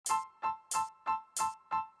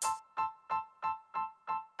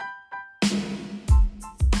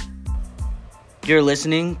You're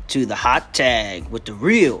listening to The Hot Tag with the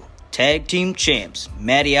real tag team champs,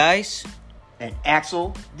 Matty Ice and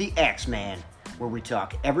Axel the Axeman, where we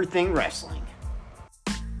talk everything wrestling.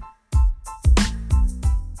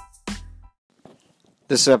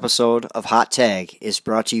 This episode of Hot Tag is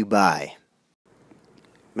brought to you by...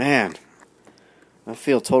 Man, I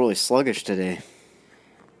feel totally sluggish today.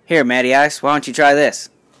 Here, Matty Ice, why don't you try this?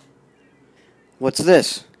 What's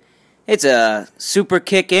this? It's a Super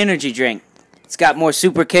Kick energy drink. It's got more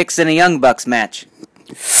super kicks than a Young Bucks match.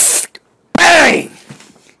 Bang!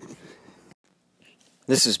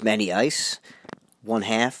 This is Matty Ice, one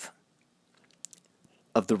half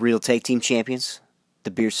of the real tag team champions,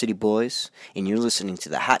 the Beer City Boys, and you're listening to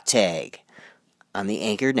the Hot Tag on the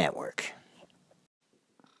Anchor Network.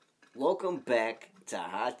 Welcome back to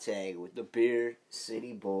Hot Tag with the Beer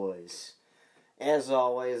City Boys. As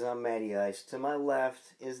always, I'm Matty Ice. To my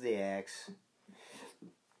left is the Axe.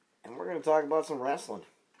 And we're going to talk about some wrestling.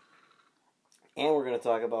 And we're going to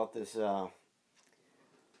talk about this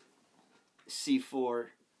C4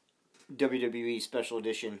 WWE Special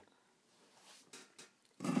Edition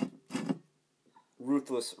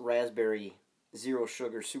Ruthless Raspberry Zero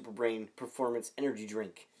Sugar Super Brain Performance Energy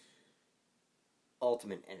Drink.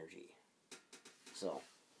 Ultimate Energy. So,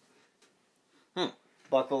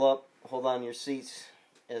 buckle up, hold on your seats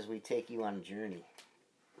as we take you on a journey.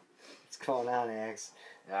 What's going on, Axe?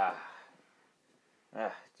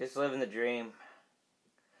 Just living the dream.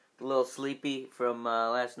 A little sleepy from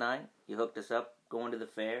last night. You hooked us up going to the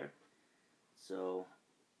fair. So,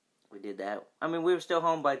 we did that. I mean, we were still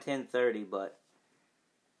home by 10:30, but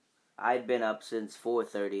I'd been up since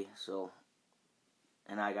 4:30, so...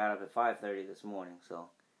 And I got up at 5:30 this morning, so...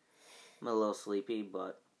 I'm a little sleepy,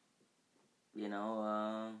 but... You know,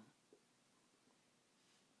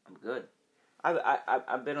 I'm good.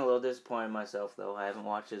 I've been a little disappointed in myself, though. I haven't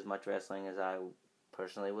watched as much wrestling as I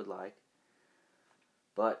personally would like.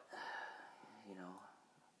 But, you know,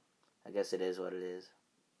 I guess it is what it is.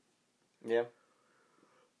 Yeah.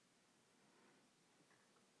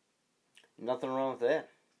 Nothing wrong with that.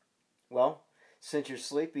 Well, since you're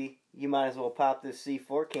sleepy, you might as well pop this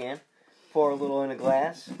C4 can, pour a little in a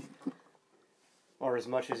glass, or as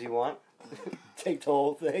much as you want. Take the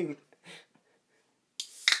whole thing.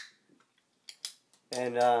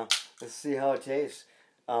 And let's see how it tastes.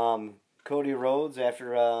 Cody Rhodes,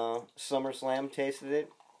 after SummerSlam, tasted it.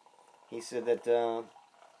 He said that the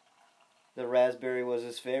raspberry was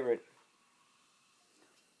his favorite.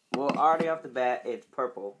 Well, already off the bat, it's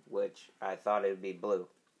purple, which I thought it would be blue.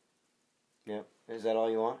 Yeah. Is that all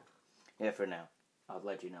you want? Yeah, for now. I'll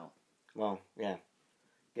let you know. Well, yeah.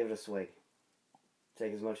 Give it a swig.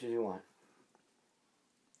 Take as much as you want.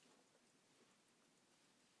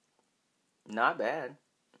 Not bad.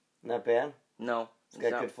 Not bad? No. It's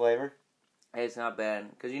got good flavor? It's not bad.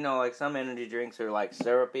 Because, you know, like, some energy drinks are, like,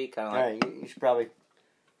 syrupy, kind of like... Alright, you should probably...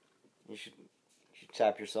 You should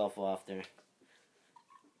top yourself off there.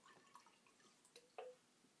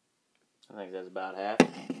 I think that's about half.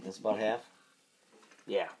 That's about half?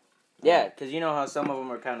 Yeah. Yeah, because you know how some of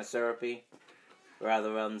them are kind of syrupy? Or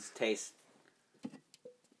other ones taste...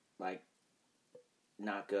 like...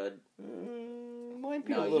 not good. Might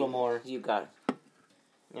be a little more. You got it.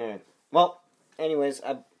 Alright. Well, anyways,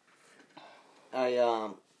 I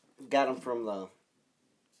got them from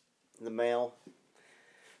the mail.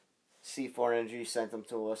 C4 Energy sent them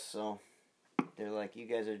to us, so they're like, you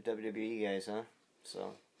guys are WWE guys, huh?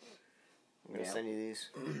 So I'm gonna send you these.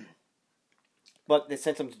 But they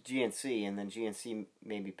sent them to GNC, and then GNC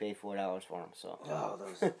made me pay $4 for them. So. Oh,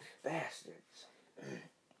 those bastards.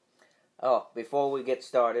 Oh, before we get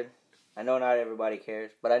started, I know not everybody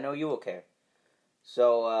cares, but I know you will care.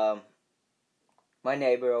 So, my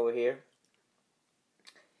neighbor over here,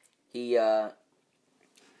 him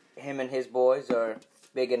and his boys are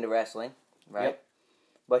big into wrestling, right? Yep.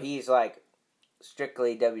 But he's like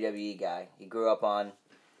strictly WWE guy. He grew up on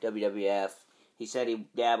WWF. He said he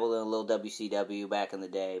dabbled in a little WCW back in the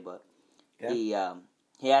day, but he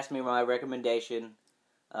asked me my recommendation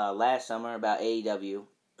last summer about AEW.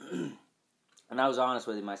 And I was honest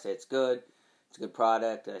with him. I said, it's good. It's a good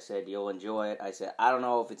product. I said, you'll enjoy it. I said, I don't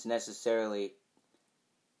know if it's necessarily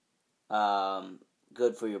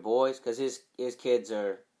good for your boys, because his kids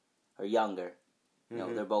are younger. You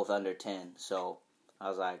know, they're both under 10. So I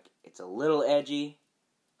was like, it's a little edgy.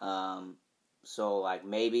 So, like,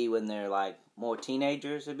 maybe when they're, like, more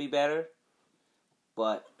teenagers, it'd be better.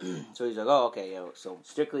 But, so he's like, oh, okay, yo, so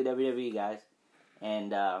strictly WWE guys.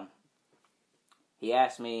 And he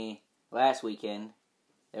asked me last weekend,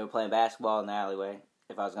 they were playing basketball in the alleyway,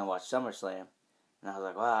 if I was going to watch SummerSlam. And I was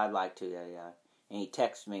like, well, I'd like to, yeah. And he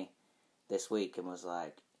texted me this week and was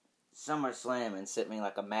like, SummerSlam, and sent me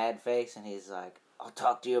like a mad face, and he's like, I'll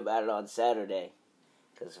talk to you about it on Saturday,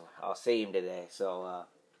 because I'll see him today. So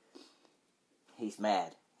he's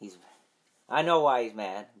mad. I know why he's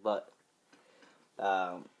mad, but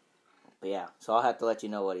yeah. So I'll have to let you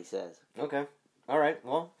know what he says. Okay. All right.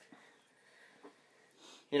 Well,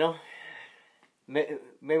 maybe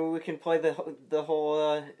we can play the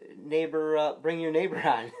whole neighbor, bring your neighbor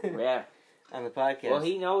on. Yeah. On the podcast. Well,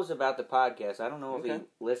 he knows about the podcast. I don't know if he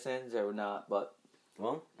listens or not, but...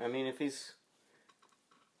 Well, I mean, if he's...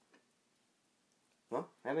 Well,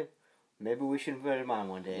 I mean, maybe we should invite him on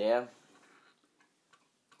one day. Yeah.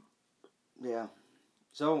 Yeah.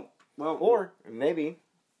 So, well... Or, maybe,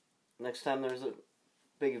 next time there's a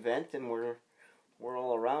big event and we're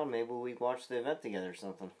all around, maybe we watch the event together or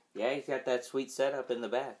something. Yeah, he's got that sweet setup in the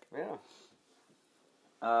back. Yeah.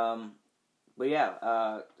 But yeah,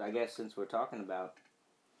 I guess since we're talking about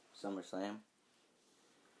SummerSlam,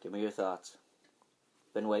 give me your thoughts.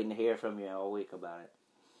 Been waiting to hear from you all week about it.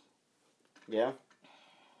 Yeah.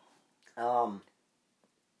 I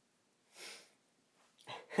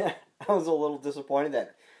was a little disappointed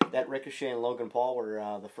that Ricochet and Logan Paul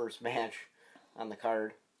were the first match on the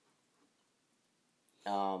card.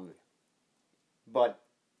 But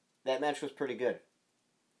that match was pretty good.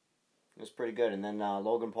 It was pretty good, and then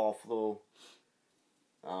Logan Paul flew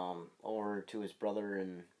over to his brother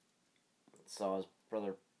and saw his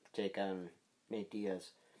brother take on Nate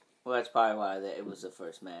Diaz. Well, that's probably why it was the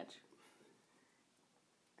first match.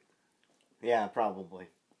 Yeah, probably.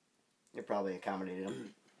 It probably accommodated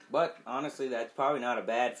him. But honestly, that's probably not a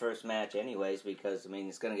bad first match, anyways, because I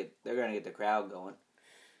mean, they're gonna get the crowd going.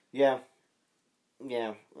 Yeah,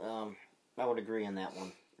 I would agree on that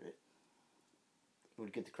one. It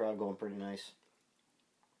would get the crowd going pretty nice,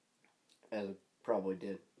 as it probably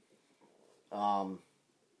did.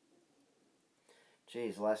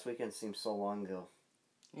 Geez, last weekend seems so long ago.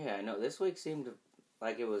 Yeah, I know. This week seemed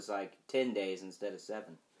like it was like 10 days instead of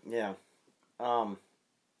 7. Yeah.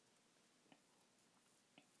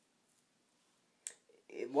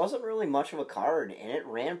 It wasn't really much of a card, and it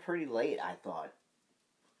ran pretty late, I thought.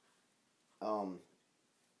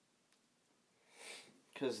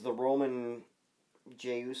 Because the Roman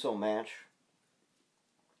Jey Uso match,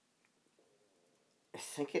 I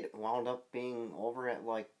think it wound up being over at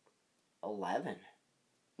like 11.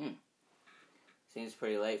 Seems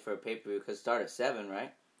pretty late for a pay-per-view, because it started at 7,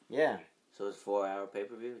 right? Yeah. So it's a 4-hour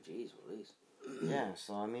pay-per-view? Jeez, Louise. Yeah,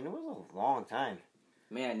 so I mean, it was a long time.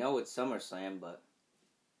 I mean, I know it's SummerSlam, but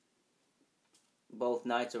both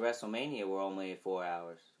nights of WrestleMania were only 4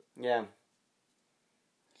 hours. Yeah.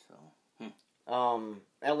 So,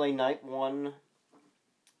 LA Knight won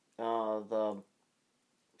the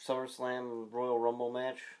SummerSlam Royal Rumble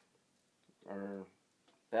match, or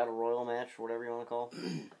Battle Royal match, whatever you want to call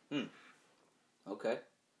it. Okay.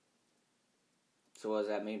 So what does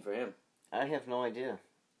that mean for him? I have no idea.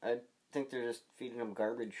 I think they're just feeding him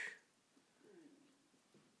garbage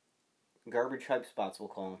hype spots, we'll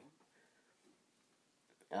call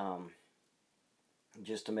them.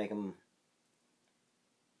 Just to make him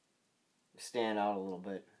stand out a little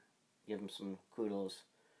bit. Give him some kudos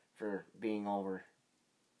for being over.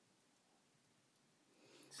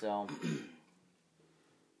 So...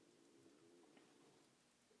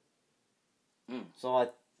 So I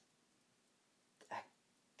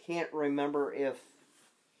can't remember if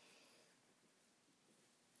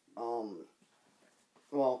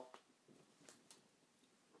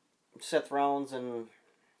Seth Rollins and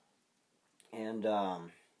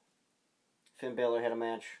Finn Balor had a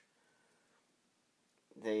match.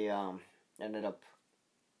 They ended up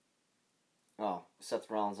Seth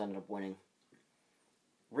Rollins ended up winning.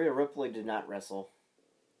 Rhea Ripley did not wrestle.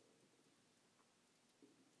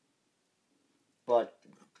 But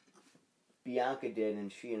Bianca did,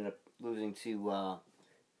 and she ended up losing to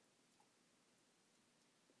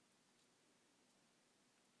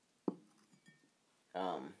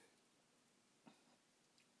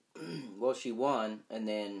well, she won, and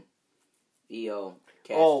then Io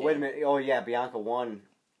cashed in. Wait a minute. Oh, yeah, Bianca won.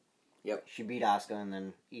 Yep. She beat Asuka, and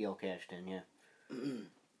then Io cashed in, yeah.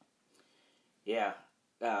 Yeah.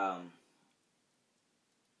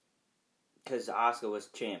 Because Asuka was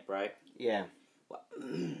champ, right? Yeah.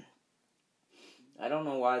 I don't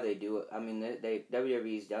know why they do it. I mean, they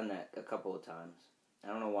WWE's done that a couple of times. I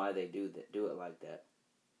don't know why they do it like that.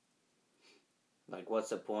 Like, what's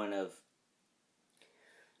the point of?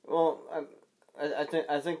 Well,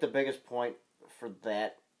 I think the biggest point for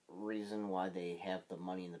that reason why they have the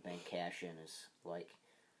Money in the Bank cash in is like,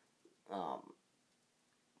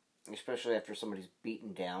 especially after somebody's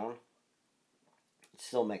beaten down,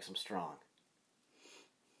 still makes them strong.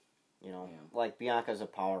 You know, Yeah. like Bianca's a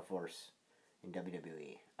power force in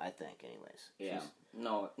WWE, I think, anyways. Yeah.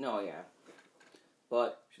 Yeah.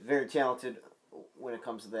 But She's very talented when it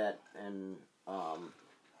comes to that, and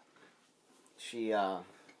she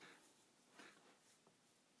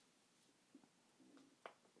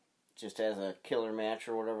just has a killer match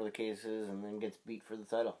or whatever the case is, and then gets beat for the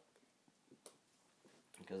title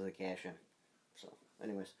because of the cash in. So,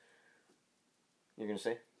 anyways, you're gonna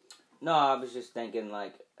say? no, I was just thinking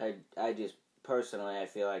like I just personally I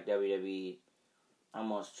feel like WWE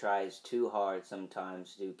almost tries too hard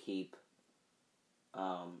sometimes to keep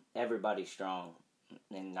everybody strong,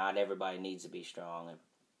 and not everybody needs to be strong.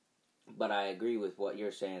 But I agree with what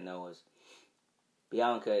you're saying though. Is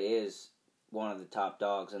Bianca is one of the top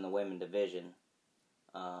dogs in the women division,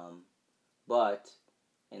 but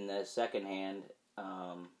in the second hand,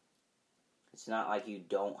 it's not like you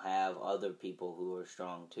don't have other people who are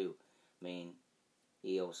strong too. I mean,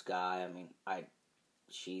 Io Sky. I mean,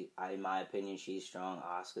 in my opinion, she's strong.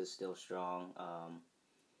 Asuka's still strong.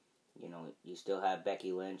 You know, you still have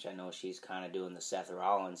Becky Lynch. I know she's kind of doing the Seth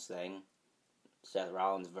Rollins thing, Seth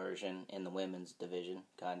Rollins version in the women's division,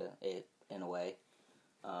 kind of in a way.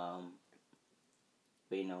 But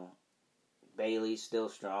you know, Bayley's still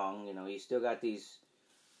strong. You know, you still got these.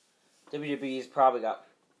 WWE's probably got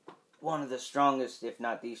one of the strongest, if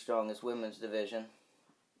not the strongest, women's division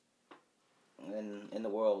in the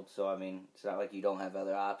world. So I mean, it's not like you don't have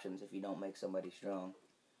other options if you don't make somebody strong.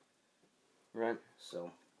 Right.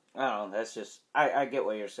 So I don't know. That's just I get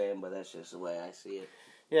what you're saying, but that's just the way I see it.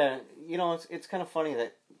 Yeah, you know, it's kind of funny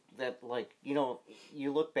that like, you know,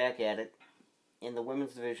 you look back at it, and the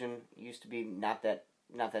women's division used to be not that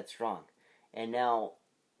strong, and now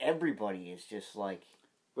everybody is just like,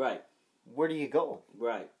 right. Where do you go?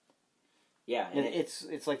 Right. Yeah, and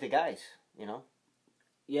it's like the guys, you know.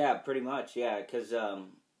 Yeah, pretty much. Yeah, because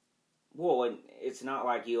well, it's not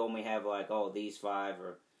like you only have like, oh, these 5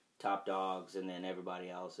 are top dogs, and then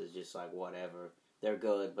everybody else is just like whatever. They're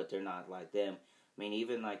good, but they're not like them. I mean,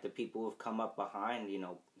 even like the people who've come up behind, you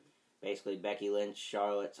know, basically Becky Lynch,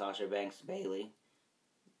 Charlotte, Sasha Banks, Bayley.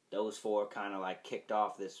 Those 4 kind of like kicked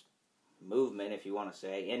off this movement, if you want to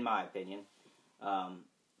say, in my opinion.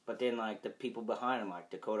 But then like the people behind them, like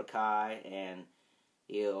Dakota Kai and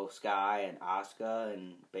Io Sky and Asuka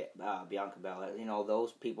and Bianca Belair, you know,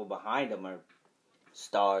 those people behind them are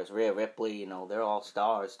stars. Rhea Ripley, you know, they're all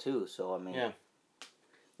stars too. So I mean, yeah.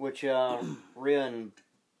 Which Rhea and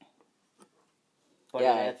Buddy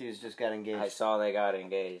Matthews just got engaged. I saw they got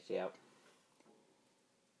engaged. Yep.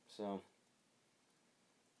 So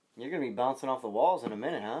you're gonna be bouncing off the walls in a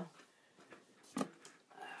minute, huh?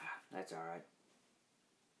 That's all right.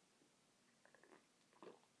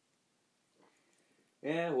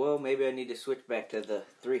 Yeah, well, maybe I need to switch back to the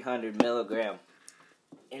 300 milligram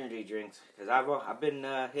energy drinks because I've been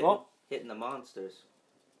hitting the monsters.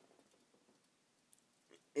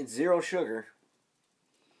 It's 0 sugar,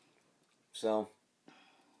 so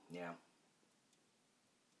yeah.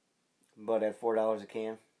 But at $4 a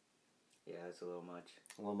can, yeah, that's a little much.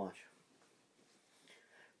 A little much.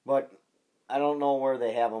 But I don't know where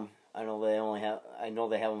they have them. I know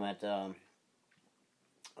they have them at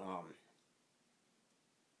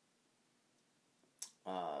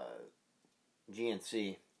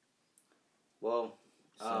GNC. Well,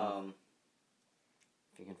 so,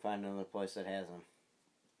 if you can find another place that has them.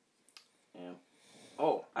 Yeah.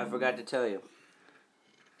 Oh, I forgot to tell you.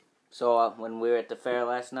 So when we were at the fair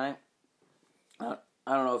last night, I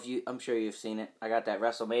don't know if I'm sure you've seen it. I got that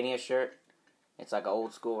WrestleMania shirt. It's like an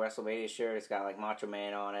old school WrestleMania shirt. It's got like Macho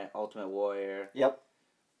Man on it, Ultimate Warrior. Yep.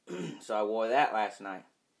 So I wore that last night.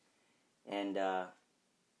 And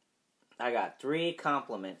I got 3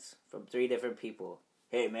 compliments from 3 different people.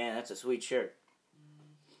 Hey man, that's a sweet shirt.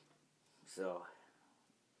 So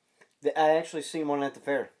I actually seen one at the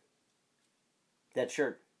fair. That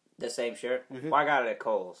shirt. The same shirt? Mm-hmm. Well, I got it at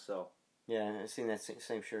Kohl's, so. Yeah, I seen that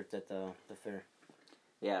same shirt at the fair.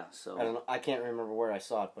 Yeah, so. I don't know. I can't remember where I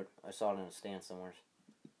saw it, but I saw it in a stand somewhere.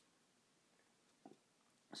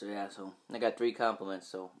 So yeah, so I got 3 compliments.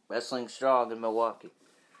 So wrestling strong in Milwaukee.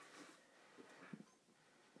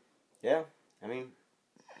 Yeah, I mean,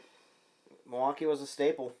 Milwaukee was a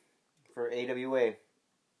staple for AWA.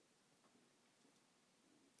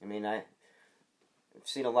 I mean, I've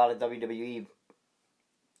seen a lot of WWE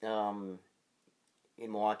in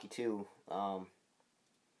Milwaukee too.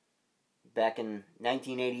 Back in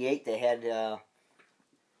 1988, they had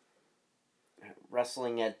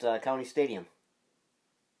wrestling at County Stadium.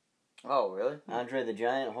 Oh, really? Andre the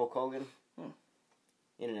Giant, Hulk Hogan,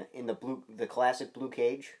 in the classic blue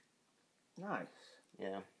cage. Nice.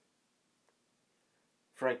 Yeah.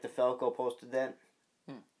 Frank DeFalco posted that.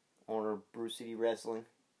 Owner of Brew City Wrestling.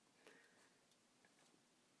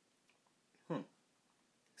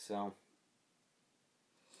 So.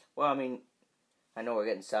 Well, I mean, I know we're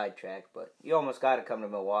getting sidetracked, but you almost got to come to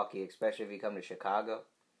Milwaukee, especially if you come to Chicago.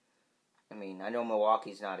 I mean, I know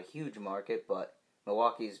Milwaukee's not a huge market, but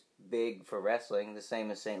Milwaukee's big for wrestling, the same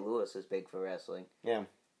as St. Louis is big for wrestling. Yeah.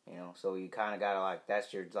 You know, so you kind of got to, like,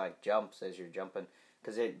 that's your, like, jumps as you're jumping.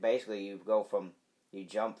 Because it basically, you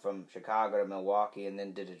jump from Chicago to Milwaukee and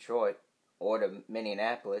then to Detroit, or to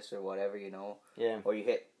Minneapolis or whatever, you know. Yeah. Or you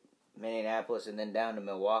hit Minneapolis and then down to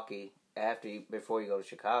Milwaukee before you go to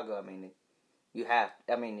Chicago. I mean, you have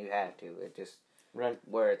to. It just, right.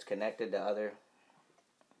 Where it's connected to other,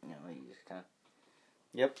 you know, you just kind of.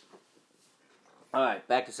 Yep. All right,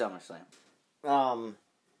 back to SummerSlam.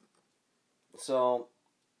 So.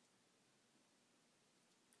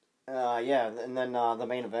 Yeah, and then the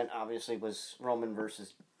main event obviously was Roman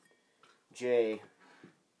versus Jay,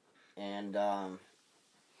 and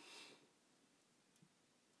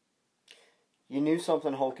you knew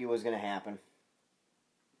something hokey was going to happen,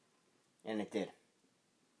 and it did.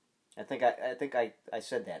 I think I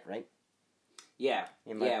said that, right? Yeah,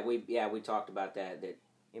 we talked about that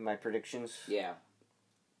in my predictions. Yeah.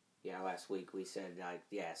 Yeah, last week we said, like,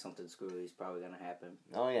 something screwy is probably going to happen.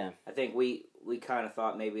 Oh, yeah. I think we kind of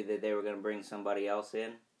thought maybe that they were going to bring somebody else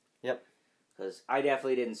in. Yep. Because I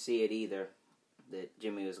definitely didn't see it either, that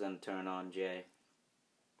Jimmy was going to turn on Jay.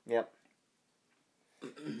 Yep.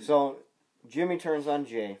 So, Jimmy turns on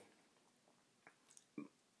Jay.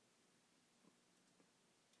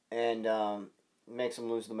 And makes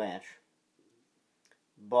him lose the match.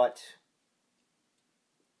 But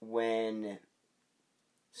when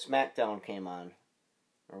SmackDown came on,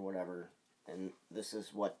 or whatever, and this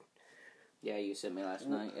is what... Yeah, you sent me last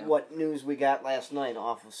night, yeah. What news we got last night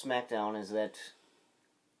off of SmackDown is that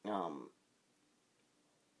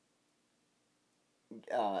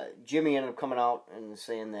Jimmy ended up coming out and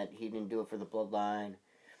saying that he didn't do it for the bloodline.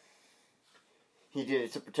 He did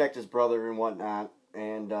it to protect his brother and whatnot,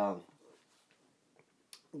 and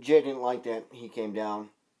Jay didn't like that. He came down,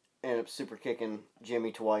 ended up super kicking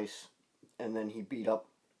Jimmy twice, and then he beat up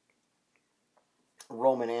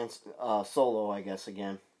Roman and Solo, I guess,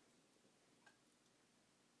 again.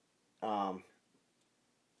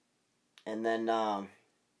 And then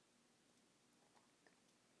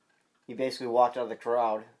he basically walked out of the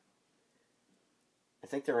crowd. I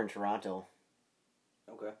think they're in Toronto.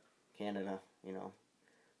 Okay. Canada, you know.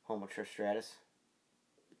 Home of Trish Stratus.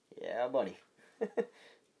 Yeah, buddy.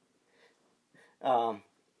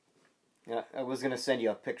 Yeah, I was going to send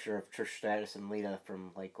you a picture of Trish Stratus and Lita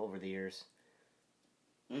from, like, over the years.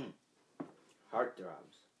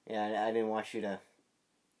 Heartthrobs. Yeah, I didn't want you to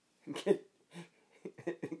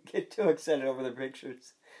get too excited over the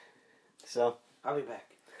pictures. So. I'll be back.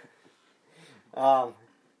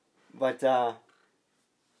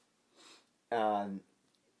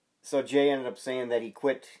 So Jay ended up saying that he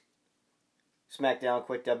quit SmackDown,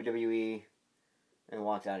 quit WWE, and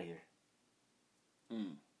walked out of here.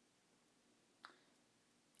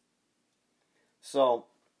 So,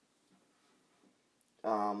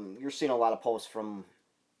 you're seeing a lot of posts from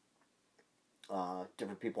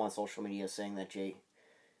different people on social media saying that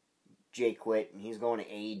Jay quit and he's going to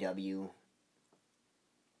AEW.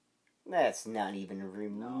 That's not even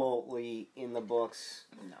remotely in the books.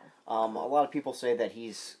 No. A lot of people say that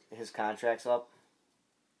his contract's up.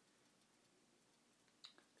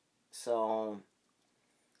 So,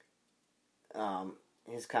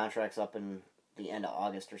 his contract's up in the end of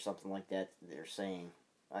August or something like that, they're saying.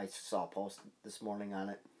 I saw a post this morning on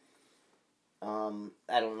it.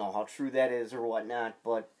 I don't know how true that is or whatnot,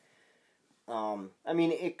 but, I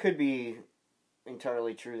mean, it could be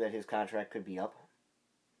entirely true that his contract could be up.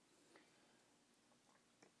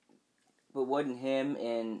 But wouldn't him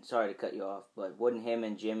and, sorry to cut you off, but wouldn't him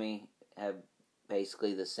and Jimmy have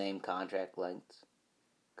basically the same contract lengths?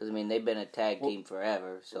 Because, I mean, they've been a tag team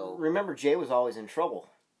forever, so... Remember, Jay was always in trouble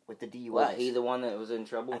with the DUIs. Was he the one that was in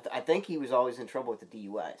trouble? I think he was always in trouble with the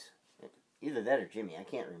DUIs. Either that or Jimmy, I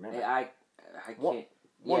can't remember. I can't...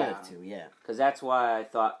 One of the two, yeah. Because that's why I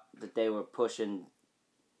thought that they were pushing...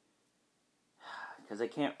 Because I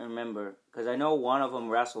can't remember... Because I know one of them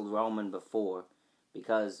wrestled Roman before,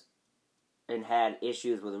 and had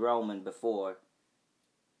issues with Roman before,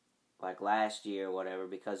 like last year or whatever,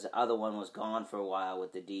 because the other one was gone for a while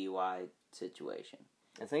with the DUI situation.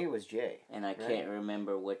 I think it was Jay. And I can't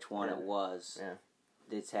remember which one it was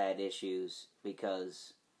that's had issues,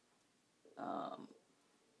 because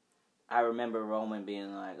I remember Roman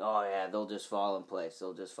being like, "Oh yeah, they'll just fall in place.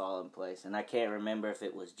 They'll just fall in place." And I can't remember if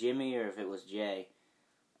it was Jimmy or if it was Jay.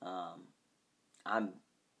 I'm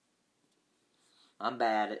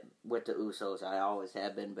bad with the Usos. I always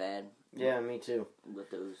have been bad. Yeah, me too. With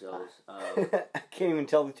the Usos, I can't even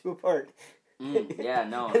tell the two apart. Yeah,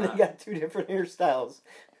 no, and they got two different hairstyles.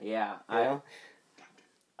 Yeah,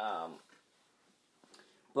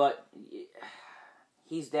 but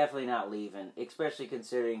he's definitely not leaving, especially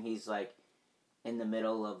considering he's like in the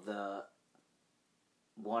middle of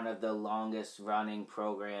one of the longest running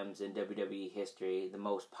programs in WWE history, the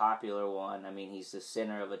most popular one. I mean, he's the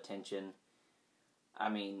center of attention. I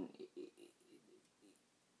mean,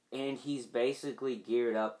 and he's basically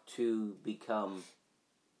geared up to become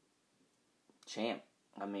champ.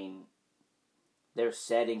 I mean, they're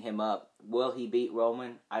setting him up. Will he beat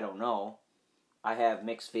Roman? I don't know. I have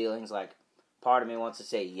mixed feelings. Like, part of me wants to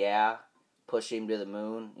say, yeah, push him to the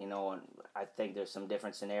moon, and I think there's some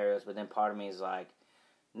different scenarios, but then part of me is like,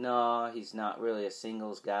 no, he's not really a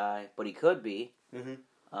singles guy, but he could be. Mm-hmm.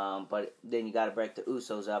 But then you got to break the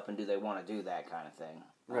Usos up, and do they want to do that kind of thing?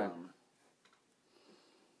 Right.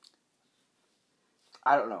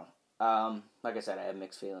 I don't know. Like I said, I have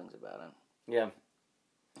mixed feelings about him. Yeah.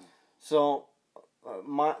 So,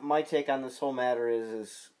 my take on this whole matter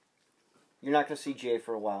is you're not going to see Jay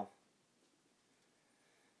for a while.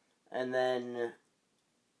 And then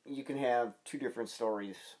you can have two different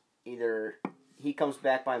stories. Either he comes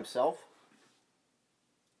back by himself,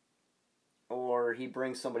 or he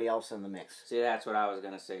brings somebody else in the mix. See, that's what I was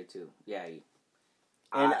going to say, too. Yeah.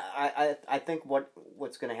 And I think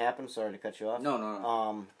what's going to happen, sorry to cut you off.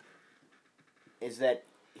 No. Is that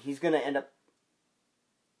he's going to end up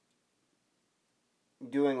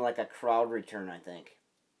doing like a crowd return, I think.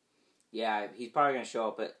 Yeah, he's probably going to show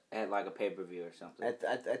up at like a pay-per-view or something.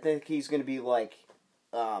 I think he's going to be like,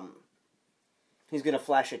 he's going to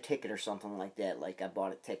flash a ticket or something like that. Like, I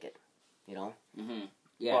bought a ticket, Mm-hmm.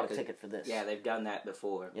 Yeah, bought a ticket for this. Yeah, they've done that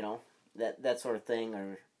before. That sort of thing.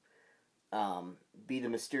 Or be the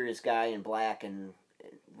mysterious guy in black and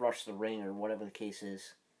rush the ring or whatever the case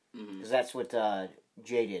is. Because that's what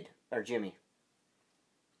Jay did. Or Jimmy.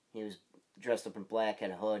 He was dressed up in black,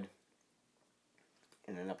 had a hood,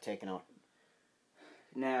 and ended up taking out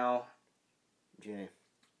Now, Jay.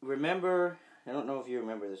 Remember, I don't know if you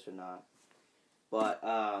remember this or not, but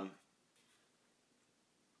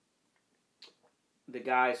the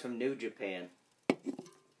guys from New Japan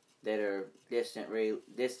that are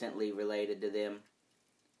distantly related to them,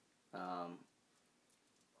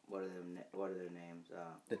 what are their names?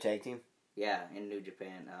 The tag team? Yeah, in New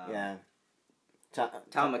Japan. Yeah.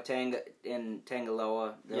 Tama Tonga and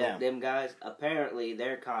Tangaloa, them guys, apparently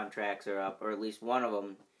their contracts are up, or at least one of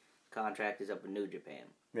them contract is up in New Japan.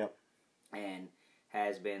 Yep. And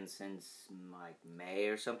has been since like May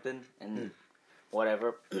or something, and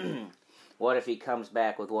whatever. What if he comes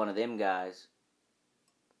back with one of them guys?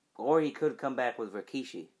 Or he could come back with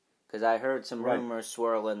Rikishi, because I heard some rumors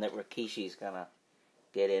swirling that Rikishi's gonna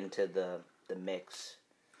get into the mix.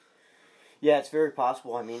 Yeah, it's very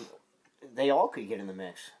possible. I mean, they all could get in the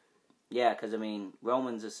mix. Yeah, because, I mean,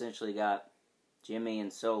 Roman's essentially got Jimmy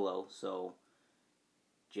and Solo, so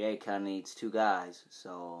Jay kind of needs two guys,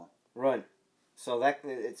 so... Right. So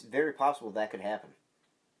it's very possible that could happen.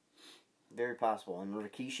 Very possible. And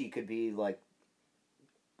Rikishi could be, like,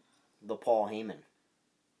 the Paul Heyman.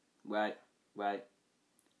 Right.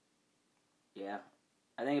 Yeah.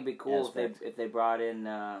 I think it'd be cool if they brought in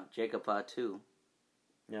Jacob Fatu.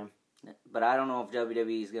 Yeah. But I don't know if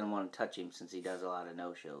WWE is going to want to touch him since he does a lot of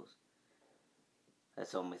no-shows.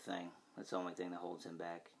 That's the only thing. That's the only thing that holds him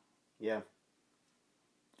back. Yeah.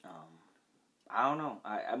 I don't know.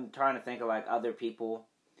 I'm trying to think of like other people,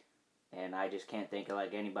 and I just can't think of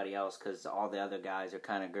like anybody else because all the other guys are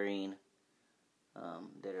kind of green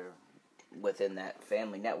that are within that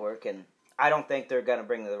family network. And I don't think they're going to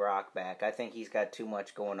bring The Rock back. I think he's got too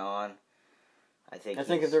much going on. I think if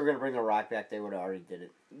they were going to bring The Rock back, they would have already did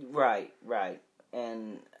it. Right.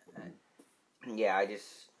 And, yeah, I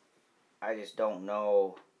just don't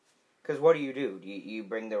know. Because what do? You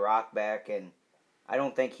bring The Rock back, and I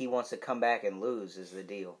don't think he wants to come back and lose is the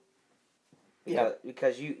deal.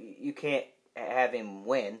 Because you can't have him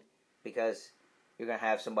win, because you're going to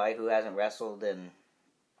have somebody who hasn't wrestled in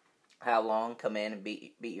how long come in and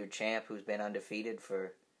beat your champ who's been undefeated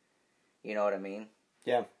for, you know what I mean?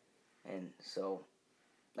 Yeah. And so,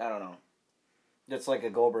 I don't know. That's like a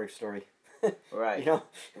Goldberg story. Right.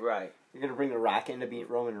 Right. You're going to bring The Rock in to beat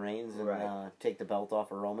Roman Reigns and take the belt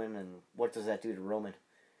off of Roman, and what does that do to Roman?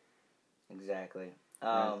 Exactly.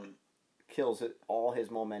 Kills all his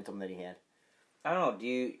momentum that he had. I don't know.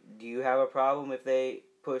 Do you have a problem if they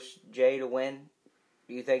push Jay to win?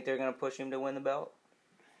 Do you think they're going to push him to win the belt?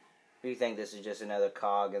 Or do you think this is just another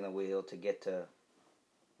cog in the wheel to get to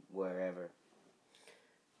wherever?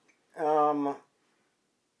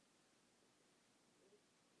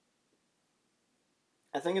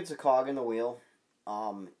 I think it's a cog in the wheel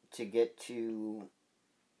to get to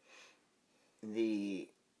the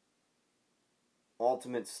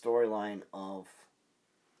ultimate storyline of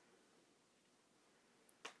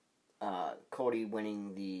Cody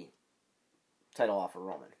winning the title off of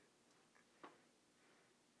Roman.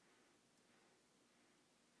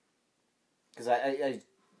 Because I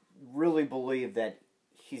really believe that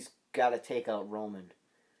he's got to take out Roman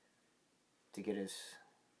to get his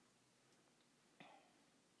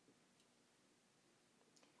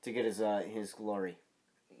glory.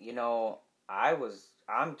 You know,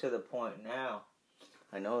 I'm to the point now.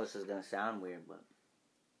 I know this is gonna sound weird, but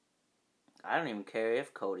I don't even care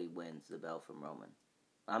if Cody wins the belt from Roman.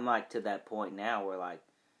 I'm like to that point now where like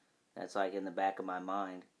that's like in the back of my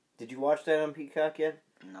mind. Did you watch that on Peacock yet?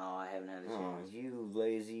 No, I haven't had a chance. Oh, you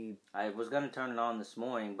lazy. I was gonna turn it on this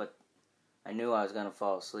morning, but I knew I was gonna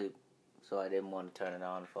fall asleep, so I didn't want to turn it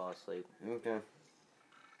on and fall asleep. Okay.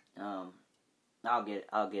 I'll get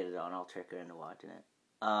it on. I'll trick her into watching it.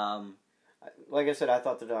 Like I said, I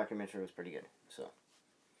thought the documentary was pretty good. So.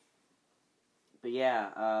 But yeah,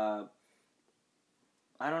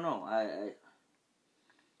 I don't know.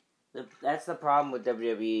 That's the problem with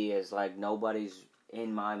WWE is like nobody's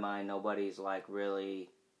in my mind. Nobody's like really,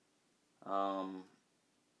 like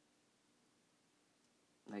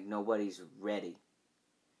nobody's ready.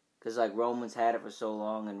 Cause like Roman's had it for so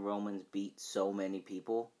long, and Roman's beat so many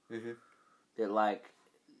people that like.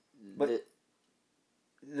 But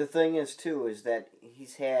the thing is too is that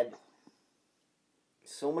he's had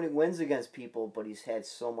so many wins against people, but he's had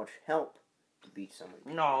so much help to beat so many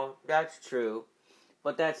people. No, that's true,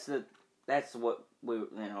 but that's what we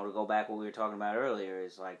to go back what we were talking about earlier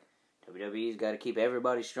is like WWE's got to keep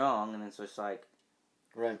everybody strong, and it's just like,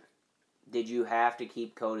 right? Did you have to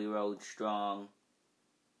keep Cody Rhodes strong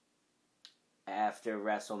after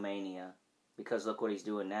WrestleMania? Because look what he's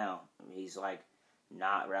doing now. He's like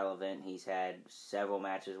not relevant. He's had several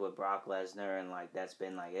matches with Brock Lesnar, and like that's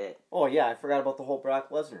been like it. Oh yeah, I forgot about the whole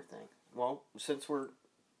Brock Lesnar thing. Well, since we're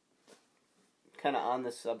kind of on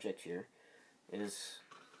this subject here, is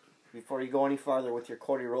before you go any farther with your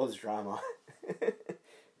Cody Rhodes drama,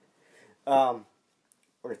 or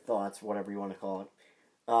thoughts, whatever you want to call it,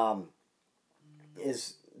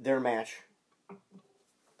 is their match.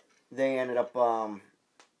 They ended up,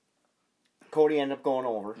 Cody ended up going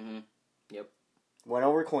over. Mm-hmm. Yep. Went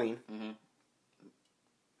over clean. Mm-hmm.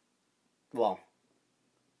 Well,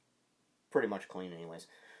 pretty much clean anyways.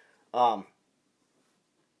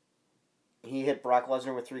 He hit Brock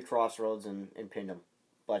Lesnar with 3 crossroads and pinned him.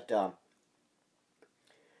 But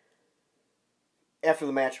after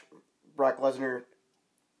the match, Brock Lesnar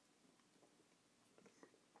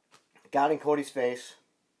got in Cody's face,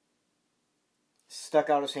 stuck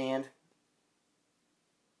out his hand,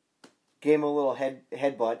 gave him a little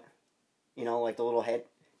headbutt, like the little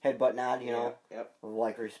headbutt nod, Yep. of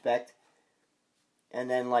like respect, and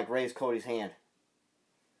then like raised Cody's hand.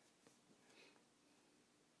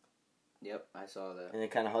 Yep, I saw that. And they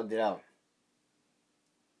kind of hugged it out.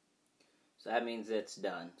 So that means it's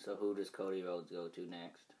done. So who does Cody Rhodes go to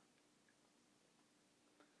next?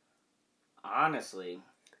 Honestly,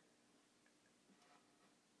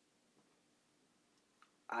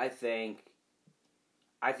 I think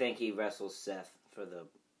he wrestles Seth for the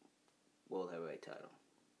World Heavyweight title.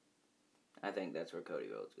 I think that's where Cody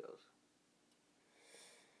Rhodes goes.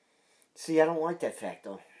 See, I don't like that fact,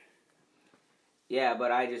 though. Yeah,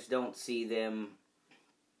 but I just don't see them.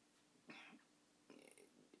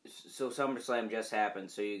 So SummerSlam just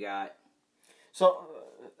happened, so you got. So,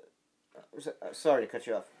 sorry to cut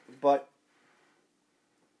you off, but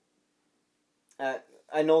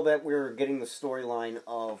I know that we're getting the storyline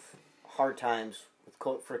of hard times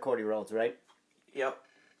for Cody Rhodes, right? Yep.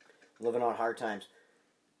 Living on hard times.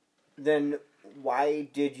 Then why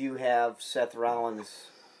did you have Seth Rollins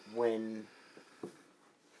win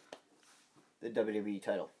the WWE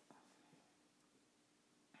title?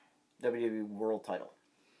 WWE World title.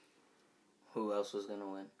 Who else was going to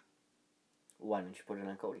win? Why didn't you put it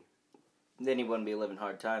on Cody? Then he wouldn't be living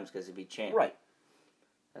hard times because he'd be champ. Right.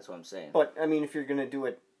 That's what I'm saying. But, I mean, if you're going to do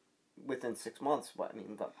it within 6 months, why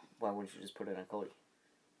wouldn't you just put it on Cody?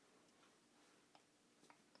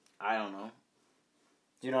 I don't know.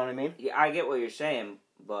 Do you know what I mean? Yeah, I get what you're saying,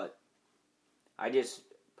 but I just,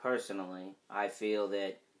 personally, I feel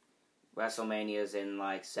that WrestleMania's in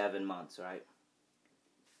like 7 months, right?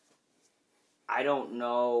 I don't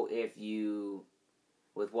know if you,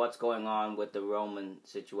 with what's going on with the Roman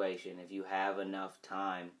situation, if you have enough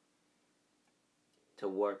time to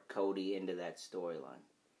work Cody into that storyline.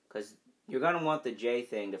 Because you're going to want the Jay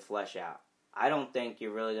thing to flesh out. I don't think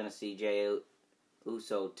you're really going to see Jay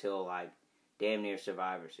Uso till, like, damn near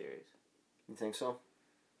Survivor Series. You think so?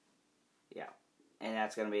 Yeah. And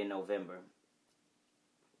that's going to be in November.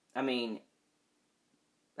 I mean,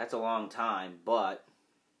 that's a long time, but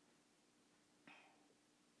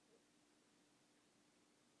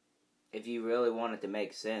if you really want it to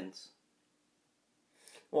make sense.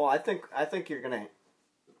 Well, I think you're gonna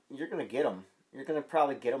get them. You're gonna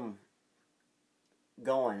probably get them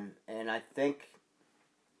going, and I think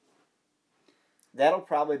that'll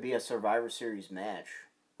probably be a Survivor Series match.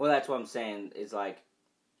 Well, that's what I'm saying. Is like,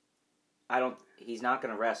 he's not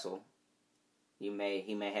gonna wrestle. He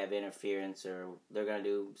may have interference, or they're gonna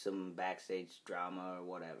do some backstage drama or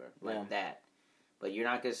whatever like that. But you're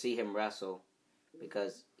not gonna see him wrestle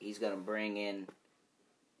because he's gonna bring in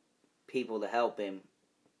people to help him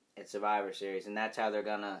at Survivor Series, and that's how they're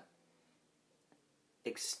gonna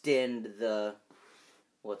extend the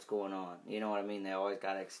what's going on. You know what I mean? They always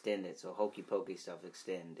gotta extend it. So hokey pokey stuff,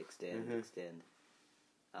 extend.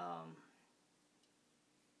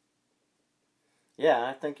 Yeah,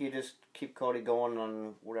 I think you just keep Cody going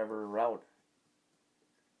on whatever route.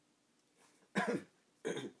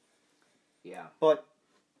 Yeah. But,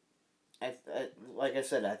 like I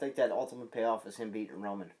said, I think that ultimate payoff is him beating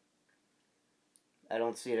Roman. I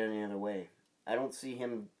don't see it any other way. I don't see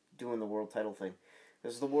him doing the world title thing.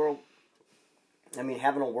 Because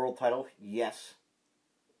having a world title, yes.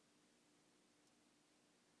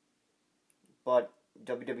 But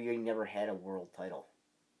WWE never had a world title.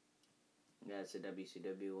 Yeah, it's a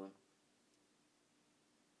WCW one.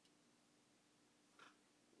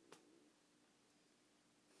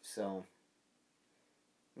 So,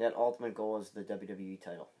 that ultimate goal is the WWE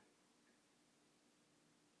title.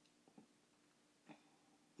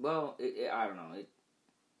 Well, I don't know.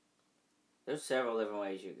 There's several different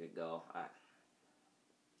ways you could go. I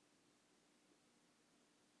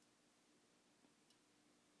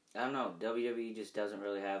don't know. WWE just doesn't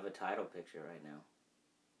really have a title picture right now.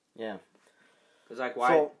 Yeah. Cause like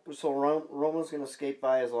why? So Roman's gonna skate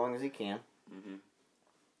by as long as he can. Mm-hmm.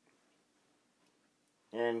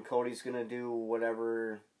 And Cody's gonna do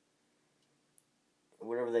whatever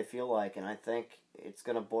they feel like, and I think it's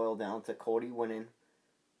gonna boil down to Cody winning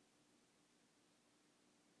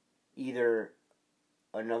either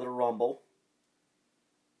another Rumble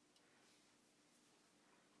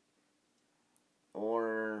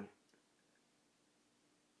or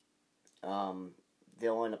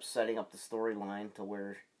they'll end up setting up the storyline to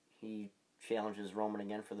where he challenges Roman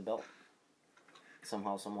again for the belt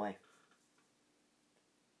somehow, some way.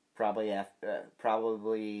 Probably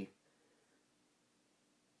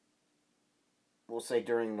we'll say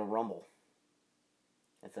during the Rumble,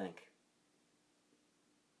 I think.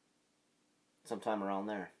 Sometime around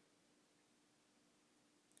there.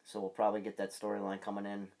 So we'll probably get that storyline coming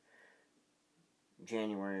in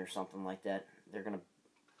January or something like that. They're going to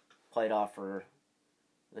play it off for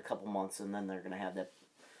a couple months, and then they're going to have the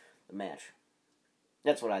match.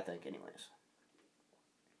 That's what I think, anyways.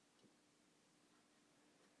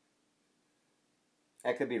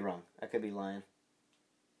 I could be wrong. I could be lying.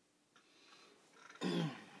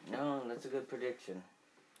 No, that's a good prediction.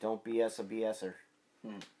 Don't BS a BSer.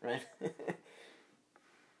 Right?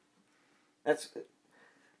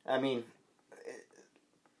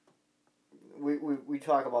 we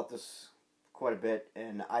talk about this quite a bit,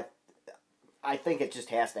 and I think it just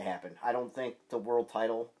has to happen. I don't think the world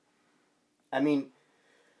title...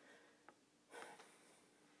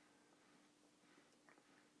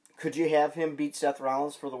 could you have him beat Seth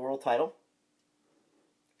Rollins for the world title?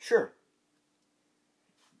 Sure.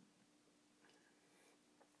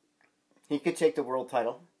 He could take the world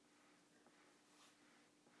title.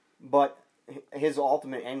 But his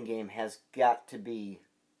ultimate endgame has got to be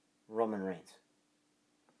Roman Reigns.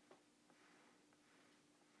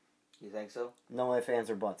 You think so? No ifs,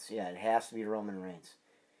 ands, or buts. Yeah, it has to be Roman Reigns.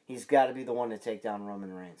 He's got to be the one to take down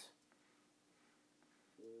Roman Reigns.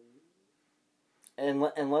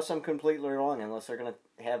 Unless I'm completely wrong, unless they're going to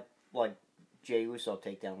have, like, Jey Uso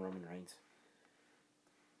take down Roman Reigns.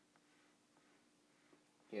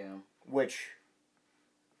 Yeah. Which,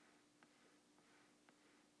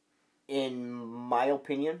 in my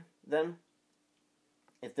opinion, then,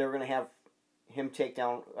 if they're going to have him take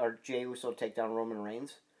down, or Jey Uso take down Roman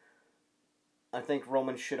Reigns, I think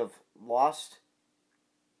Roman should have lost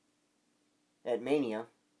at Mania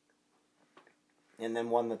and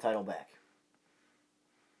then won the title back.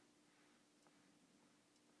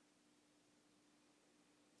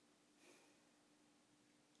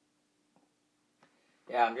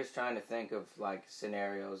 Yeah, I'm just trying to think of, like,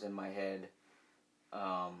 scenarios in my head.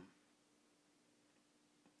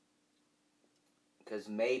 Because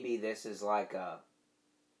maybe this is like a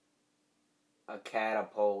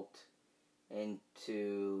catapult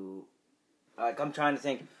into... Like, I'm trying to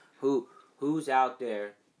think who's out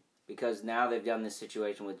there, because now they've done this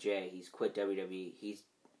situation with Jay. He's quit WWE.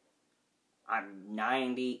 I'm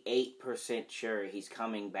 98% sure he's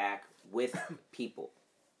coming back with people.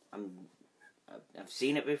 I've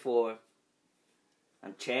seen it before.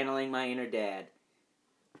 I'm channeling my inner dad.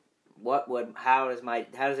 How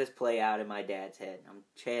does this play out in my dad's head? I'm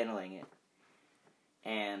channeling it,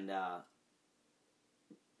 and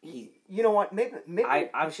you know what? Maybe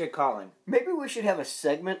I should call him. Maybe we should have a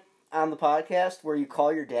segment on the podcast where you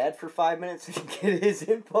call your dad for 5 minutes and get his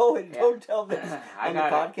info and don't tell this on the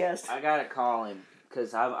podcast. I gotta call him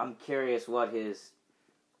because I'm curious what his.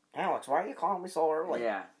 Alex, why are you calling me so early?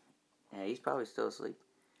 Yeah, he's probably still asleep.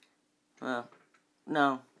 Well,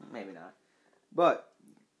 no, maybe not. But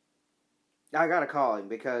I gotta call him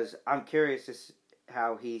because I'm curious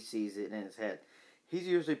how he sees it in his head. He's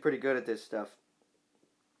usually pretty good at this stuff.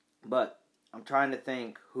 But I'm trying to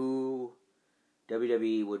think who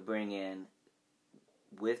WWE would bring in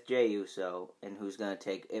with Jey Uso and who's going to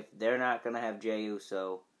take... If they're not going to have Jey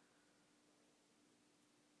Uso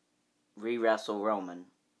re-wrestle Roman,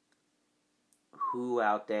 who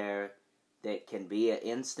out there that can be an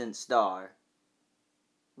instant star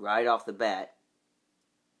right off the bat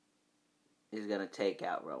is going to take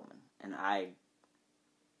out Roman? And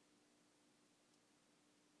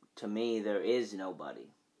to me, there is nobody.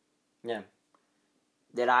 Yeah.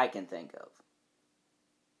 That I can think of.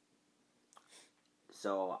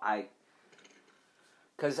 So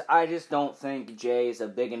because I just don't think Jay is a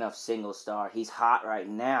big enough single star. He's hot right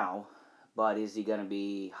now, but is he going to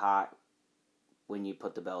be hot when you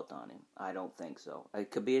put the belt on him? I don't think so. It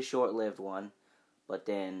could be a short-lived one, but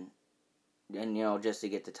then just to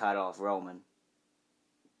get the title off Roman.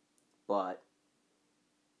 But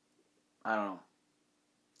I don't know.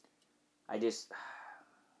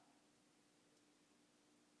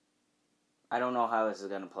 I don't know how this is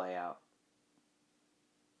going to play out.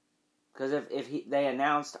 Because if they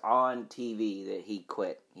announced on TV that he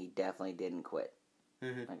quit, he definitely didn't quit.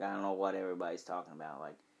 Mm-hmm. Like, I don't know what everybody's talking about.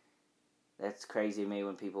 Like, that's crazy to me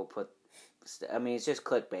when people put... I mean, it's just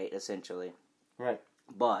clickbait, essentially. Right.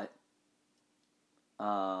 But,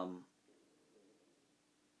 I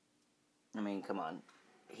mean, come on.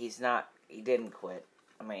 He didn't quit.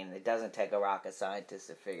 I mean, it doesn't take a rocket scientist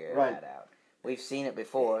to figure that out. We've seen it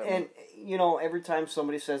before. And, every time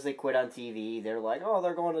somebody says they quit on TV, they're like, oh,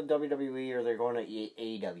 they're going to WWE or they're going to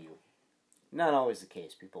AEW. Not always the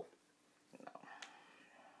case, people.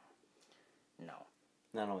 No.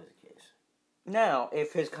 Not always the case. Now,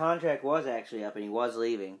 if his contract was actually up and he was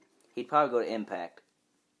leaving, he'd probably go to Impact.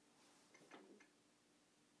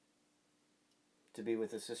 To be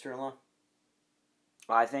with his sister-in-law?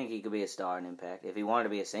 Well, I think he could be a star in Impact. If he wanted to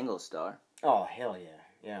be a single star. Oh, hell yeah.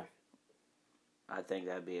 Yeah. I think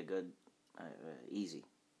that'd be a good, easy.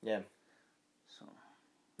 Yeah. So.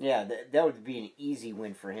 Yeah, that would be an easy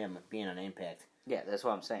win for him, being on Impact. Yeah, that's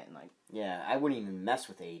what I'm saying. Like. Yeah, I wouldn't even mess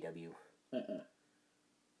with AEW.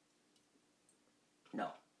 No.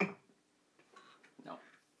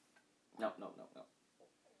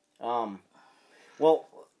 Well,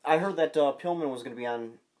 I heard that Pillman was going to be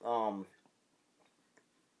on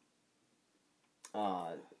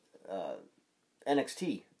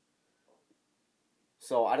NXT.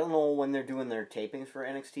 So I don't know when they're doing their tapings for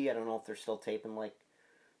NXT. I don't know if they're still taping like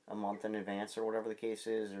a month in advance or whatever the case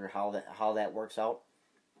is, or how that works out.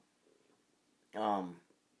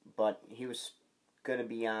 But he was going to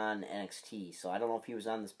be on NXT, so I don't know if he was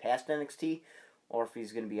on this past NXT or if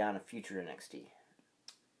he's going to be on a future NXT.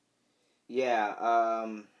 Yeah,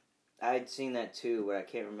 I'd seen that too, but I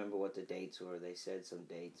can't remember what the dates were. They said some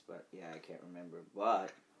dates, but yeah, I can't remember.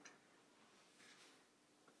 But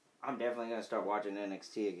I'm definitely gonna start watching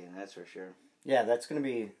NXT again. That's for sure. Yeah, that's gonna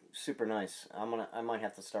be super nice. I might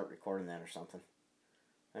have to start recording that or something.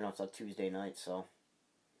 I know it's a Tuesday night, so.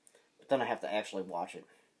 But then I have to actually watch it.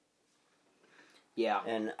 Yeah.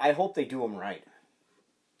 And I hope they do them right.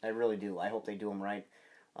 I really do. I hope they do them right.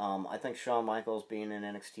 I think Shawn Michaels being in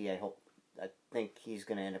NXT, I think he's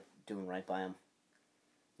going to end up doing right by him.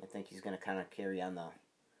 I think he's going to kind of carry on the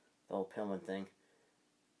whole Pillman thing.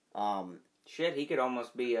 Shit, he could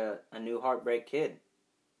almost be a new Heartbreak Kid.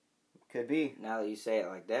 Could be. Now that you say it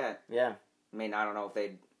like that. Yeah. I mean, I don't know if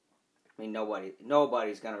they'd... I mean,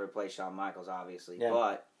 nobody's going to replace Shawn Michaels, obviously. Yeah.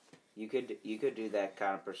 But you could do that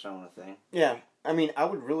kind of persona thing. Yeah. I mean, I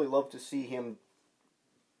would really love to see him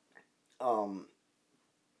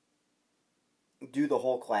do the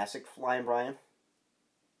whole classic Flying Brian.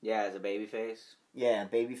 Yeah, as a babyface. Yeah,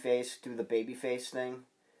 babyface. Do the babyface thing.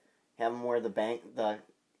 Have him wear the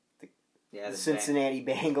Cincinnati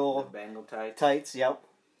Bengal. The Bengal tights. Tights, yep.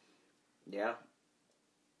 Yeah.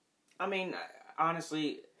 I mean,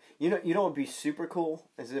 honestly... You know what would be super cool?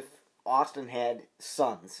 Is if Austin had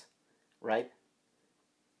sons, right?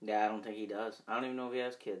 Yeah, I don't think he does. I don't even know if he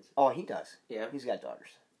has kids. Oh, he does. Yeah? He's got daughters.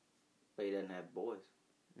 But he doesn't have boys.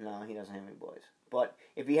 No, he doesn't have any boys. But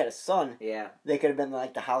if he had a son, yeah, they could have been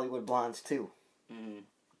like the Hollywood Blondes, too. Mm-hmm.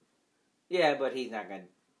 Yeah, but he's not going to...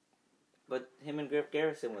 But him and Griff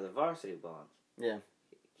Garrison were the varsity Blondes. Yeah.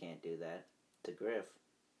 You can't do that to Griff.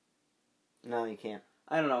 No, you can't.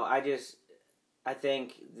 I don't know. I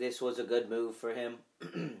think this was a good move for him.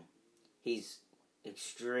 He's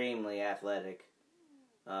extremely athletic.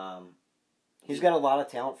 He's got a lot of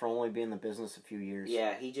talent for only being in the business a few years.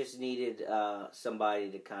 Yeah, he just needed somebody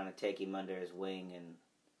to kind of take him under his wing, and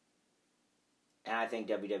I think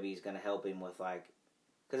WWE is going to help him with, like,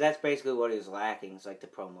 because that's basically what he was lacking. It's like the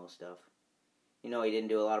promo stuff. You know, he didn't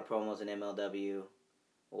do a lot of promos in MLW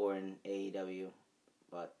or in AEW,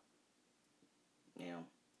 but you know,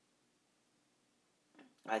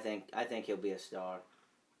 I think he'll be a star.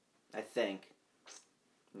 I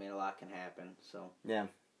mean, a lot can happen. So yeah.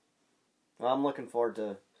 Well, I'm looking forward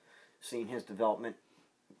to seeing his development.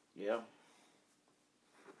 Yeah.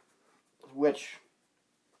 Which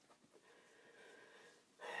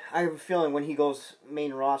I have a feeling when he goes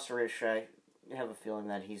main roster-ish, I have a feeling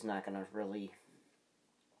that he's not going to really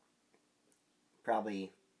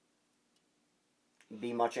probably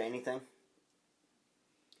be much of anything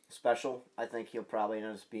special. I think he'll probably end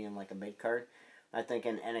up being like a mid-card. I think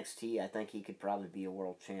in NXT, I think he could probably be a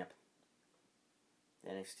world champ.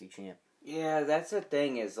 NXT champ. Yeah, that's the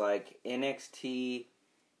thing is, like, NXT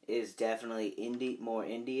is definitely more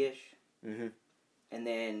indie-ish. Mm-hmm. And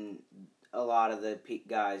then a lot of the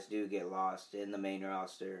guys do get lost in the main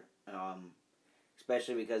roster.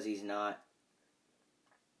 Especially because he's not...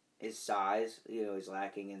 His size, you know, he's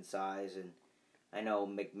lacking in size. And I know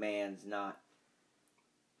McMahon's not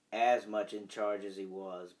as much in charge as he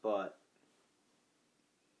was, but...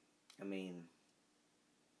 I mean...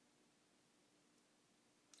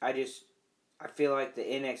 I feel like the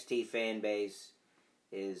NXT fan base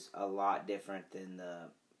is a lot different than the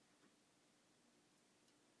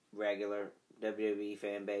regular WWE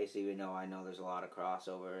fan base, even though I know there's a lot of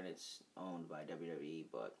crossover and it's owned by WWE,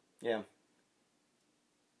 but... Yeah.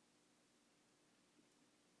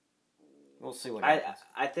 We'll see what happens.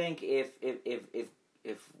 I think if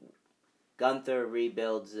Gunther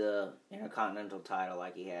rebuilds the Intercontinental title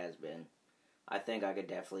like he has been, I think I could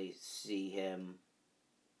definitely see him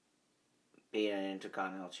being an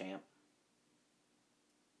Intercontinental champ.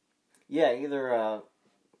 Yeah, either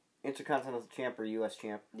Intercontinental champ or U.S.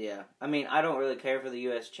 champ. Yeah. I mean, I don't really care for the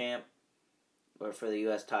U.S. champ or for the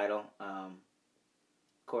U.S. title. Of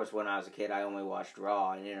course, when I was a kid, I only watched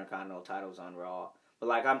Raw, and Intercontinental titles on Raw. But,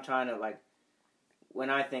 like, I'm trying to, like, when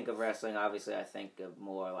I think of wrestling, obviously I think of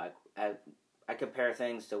more, like, I compare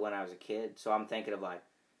things to when I was a kid. So I'm thinking of, like,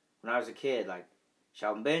 when I was a kid, like,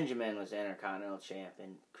 Shelton Benjamin was Intercontinental champ,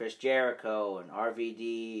 and Chris Jericho, and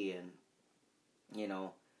RVD, and, you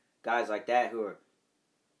know, guys like that who are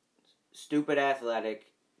stupid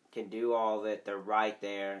athletic, can do all of it, they're right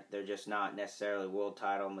there, they're just not necessarily world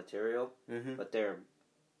title material, but they're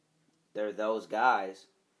those guys.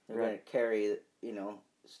 They're going to carry, you know,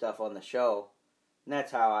 stuff on the show, and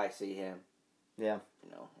that's how I see him. Yeah.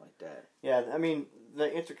 You know, like that. Yeah, I mean,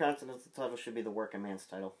 the Intercontinental title should be the working man's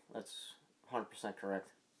title. That's 100% correct.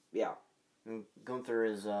 Yeah. And Gunther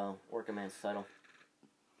is working man's title.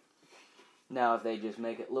 Now, if they just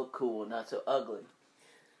make it look cool, not so ugly.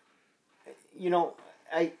 You know,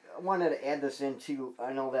 I wanted to add this in too.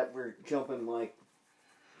 I know that we're jumping like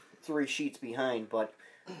 3 sheets behind, but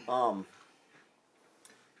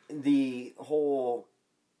the whole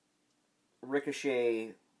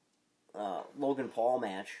Ricochet Logan Paul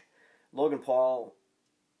match. Logan Paul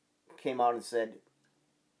came out and said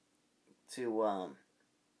to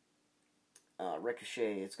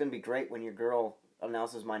Ricochet, "It's going to be great when your girl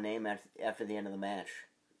announces my name after the end of the match."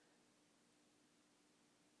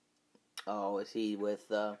 Oh, is he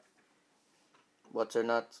with what's her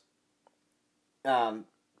nuts? Yeah,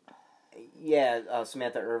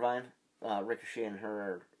 Samantha Irvine. Ricochet and her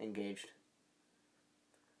are engaged.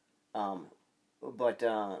 But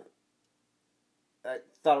I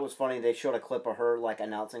thought it was funny. They showed a clip of her like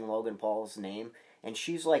announcing Logan Paul's name, and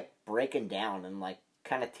she's like breaking down and like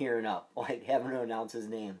kind of tearing up, like having to announce his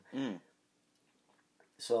name.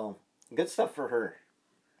 So good stuff for her.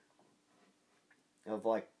 Of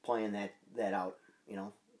like playing that out, you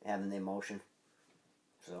know, having the emotion.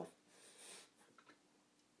 So,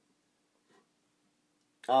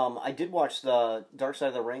 I did watch the Dark Side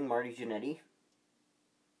of the Ring, Marty Jannetty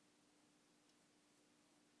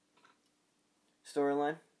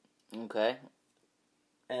storyline. Okay.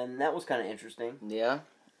 And that was kind of interesting. Yeah.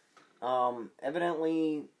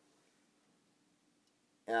 Evidently,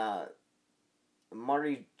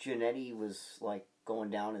 Marty Jannetty was, like, going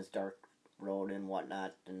down his dark road and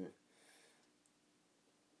whatnot and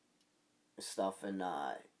stuff, and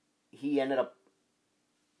he ended up,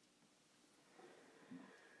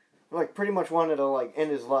 like, pretty much wanted to, like,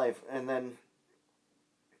 end his life, and then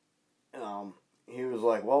he was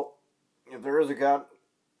like, well, if there is a God,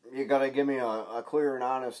 you gotta give me a clear and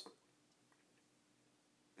honest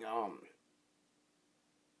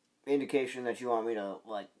indication that you want me to,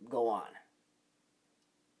 like, go on.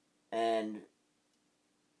 And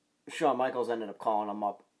Shawn Michaels ended up calling him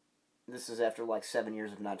up. This is after, like, 7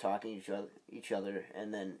 years of not talking to each other,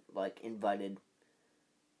 and then, like, invited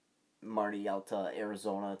Marty out to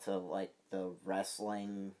Arizona to, like, the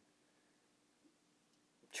wrestling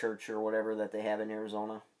church or whatever that they have in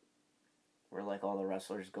Arizona, where, like, all the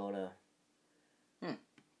wrestlers go to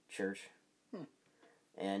church.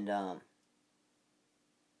 And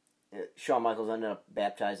Shawn Michaels ended up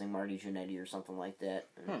baptizing Marty Jannetty or something like that.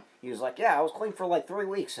 And he was like, yeah, I was clean for like 3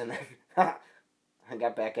 weeks, and then I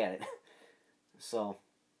got back at it. So.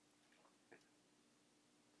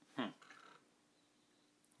 I'll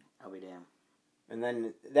be damned. And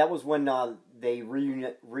then that was when they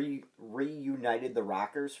reunited the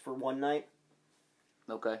Rockers for one night.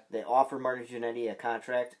 Okay. They offered Marty Jannetty a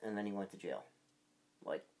contract, and then he went to jail.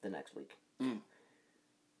 Like, the next week. A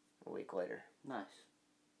week later. Nice.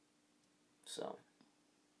 So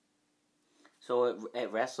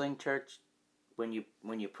at wrestling church, when you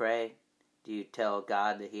pray, do you tell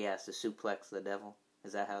God that He has to suplex the devil?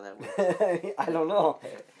 Is that how that works? I don't know.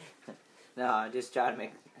 No, I'm just trying to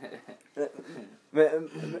make.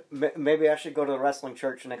 Maybe I should go to the wrestling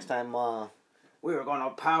church next time. We were going to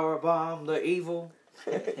powerbomb the evil.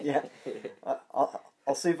 Yeah, I'll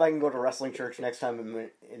see if I can go to wrestling church next time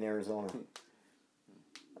in Arizona.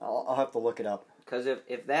 I'll have to look it up. Because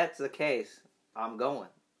if that's the case, I'm going.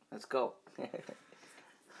 Let's go.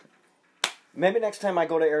 Maybe next time I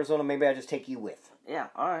go to Arizona, maybe I just take you with. Yeah,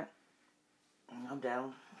 alright. I'm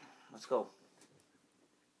down. Let's go.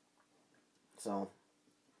 So,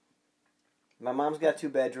 my mom's got 2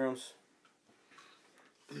 bedrooms.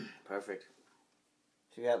 Perfect.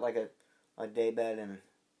 She got like a day bed and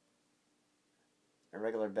a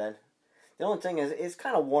regular bed. The only thing is, it's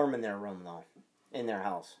kind of warm in their room, though. In their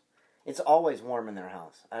house. It's always warm in their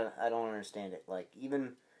house. I don't understand it. Like,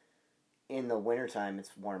 even in the wintertime,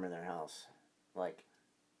 it's warm in their house. Like,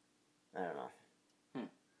 I don't know.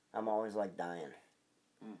 I'm always, like, dying.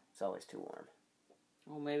 It's always too warm.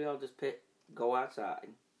 Well, maybe I'll just go outside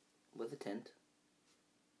with a tent.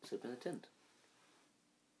 Sleep in a tent.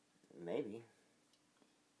 Maybe.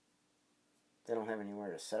 They don't have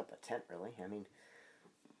anywhere to set up a tent, really. I mean,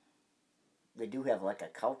 they do have, like, a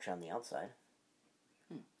couch on the outside.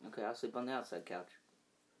 Okay, I'll sleep on the outside couch.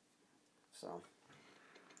 So.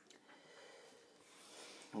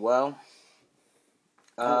 Well.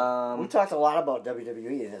 We talked a lot about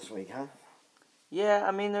WWE this week, huh? Yeah,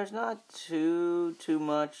 I mean, there's not too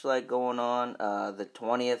much, like, going on. The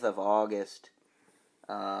 20th of August,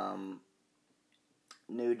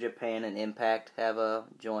 New Japan and Impact have a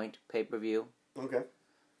joint pay-per-view. Okay.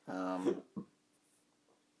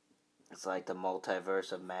 It's like the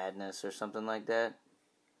Multiverse of Madness or something like that.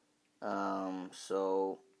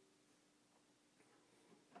 So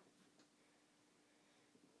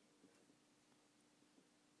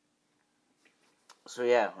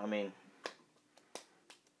yeah, I mean,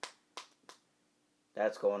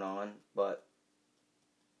 that's going on,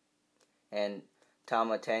 and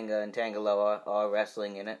Tama Tonga and Tangaloa are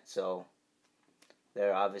wrestling in it, so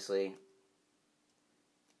they're obviously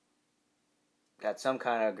got some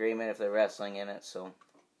kind of agreement if they're wrestling in it, so.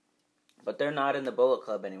 But they're not in the Bullet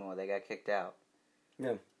Club anymore. They got kicked out.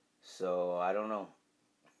 Yeah. So, I don't know.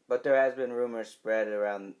 But there has been rumors spread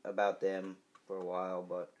around about them for a while,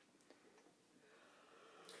 but.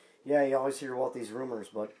 Yeah, you always hear about these rumors,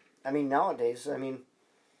 but, I mean, nowadays,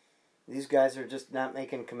 these guys are just not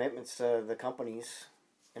making commitments to the companies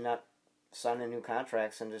and not signing new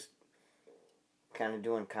contracts and just kind of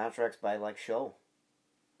doing contracts by, like, show.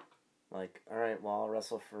 Like, alright, well, I'll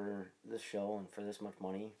wrestle for this show and for this much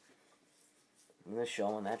money. And this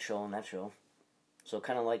show and that show and that show. So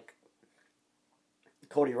kind of like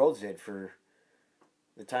Cody Rhodes did for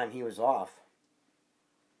the time he was off.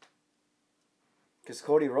 Because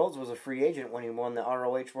Cody Rhodes was a free agent when he won the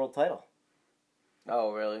ROH World title.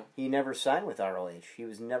 Oh, really? He never signed with ROH. He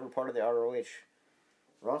was never part of the ROH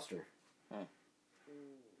roster.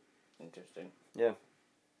 Interesting. Yeah.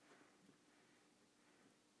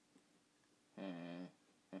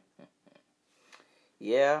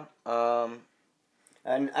 Yeah. And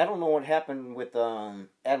I don't know what happened with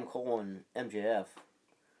Adam Cole and MJF.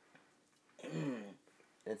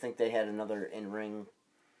 I think they had another in-ring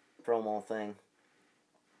promo thing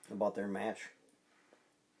about their match.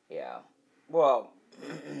 Yeah. Well.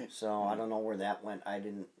 So I don't know where that went. I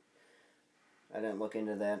didn't look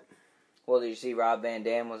into that. Well, did you see Rob Van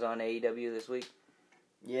Dam was on AEW this week?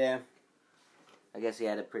 Yeah. I guess he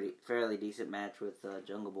had a fairly decent match with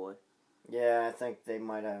Jungle Boy. Yeah, I think they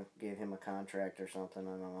might have gave him a contract or something.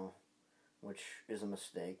 I don't know, which is a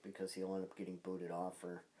mistake because he'll end up getting booted off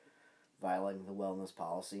for violating the wellness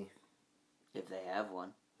policy. If they have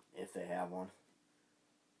one. If they have one.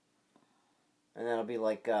 And that'll be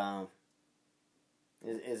like,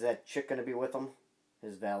 is that chick going to be with him?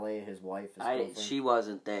 His valet, his wife, his girlfriend? She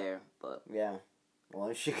wasn't there, but... Yeah. Well,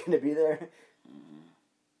 is she going to be there?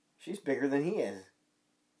 She's bigger than he is.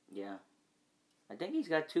 Yeah. I think he's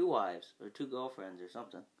got 2 wives, or 2 girlfriends, or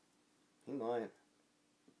something. He might.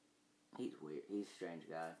 He's weird. He's a strange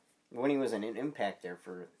guy. When he was in Impact there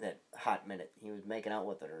for that hot minute, he was making out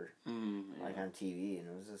with her, like on TV, and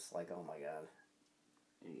it was just like, oh my god.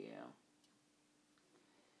 Yeah.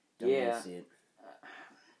 Don't even see it.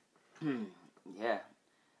 Yeah.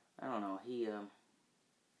 I don't know.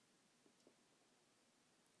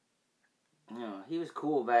 He was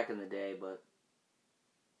cool back in the day, but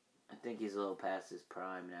I think he's a little past his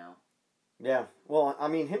prime now. Yeah. Well, I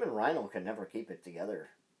mean, him and Rhino can never keep it together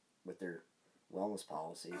with their wellness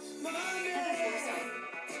policies.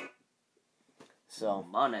 So.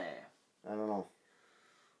 Money. I don't know.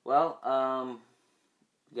 Well,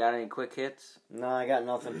 got any quick hits? No, I got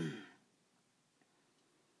nothing.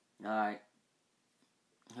 Alright.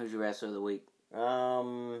 Who's your wrestler of the week?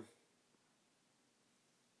 I'm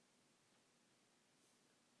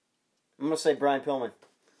going to say Brian Pillman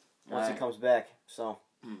once he comes back. So,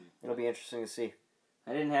 it'll be interesting to see.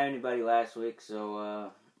 I didn't have anybody last week,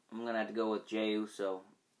 so I'm going to have to go with Jey Uso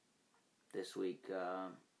this week.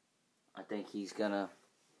 I think he's going to...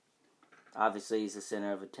 Obviously, he's the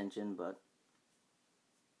center of attention, but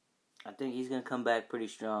I think he's going to come back pretty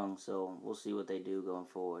strong, so we'll see what they do going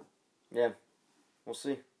forward. Yeah, we'll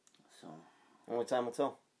see. So, only time will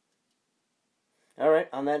tell. All right,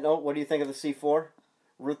 on that note, what do you think of the C4?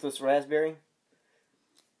 Ruthless Raspberry?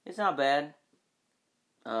 It's not bad.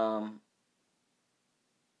 You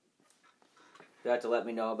have to let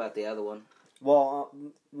me know about the other one. Well,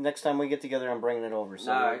 next time we get together, I'm bringing it over.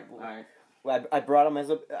 So all right. I bought them as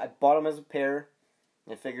a pair.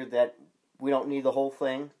 I figured that we don't need the whole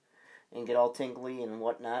thing and get all tingly and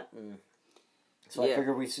whatnot, and so I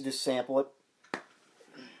figured we should just sample it.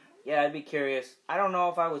 Yeah, I'd be curious. I don't know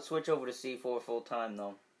if I would switch over to C4 full time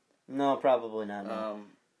though. No, probably not. No.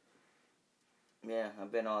 Yeah,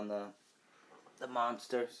 I've been on the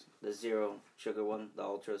Monsters, the zero sugar one, the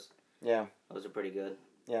Ultras. Yeah, those are pretty good.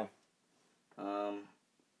 Yeah.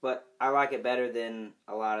 But I like it better than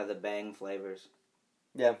a lot of the Bang flavors.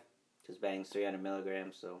 Yeah. Because Bang's 300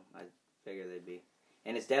 milligrams, so I figure they'd be.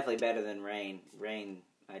 And it's definitely better than Reign. Reign,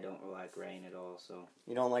 I don't like Reign at all, so.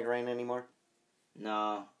 You don't like Reign anymore?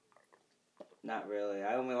 No. Not really.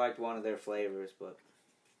 I only liked one of their flavors, but.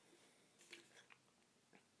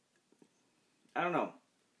 I don't know.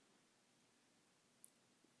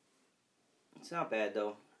 It's not bad,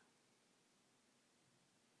 though.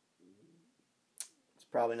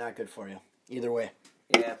 Probably not good for you. Either way.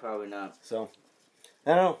 Yeah, probably not. So,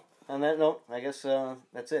 I don't know. On that note, I guess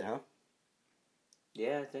that's it, huh?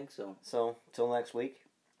 Yeah, I think so. So, till next week?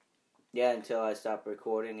 Yeah, until I stop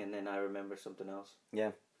recording and then I remember something else.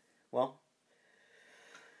 Yeah. Well,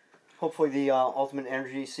 hopefully the Ultimate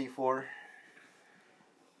Energy C4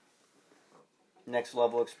 next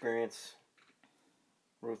level experience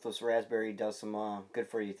Ruthless Raspberry does some good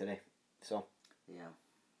for you today. So. Yeah.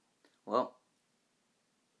 Well,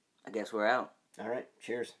 I guess we're out. All right.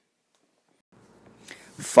 Cheers.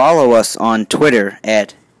 Follow us on Twitter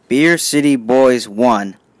at Beer City Boys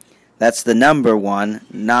 1. That's the number 1,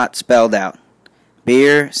 not spelled out.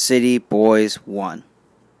 Beer City Boys 1.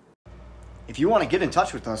 If you want to get in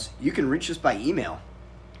touch with us, you can reach us by email.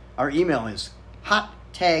 Our email is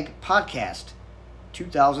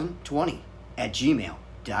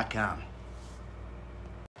hottagpodcast2020@gmail.com.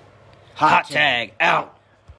 Hot tag out.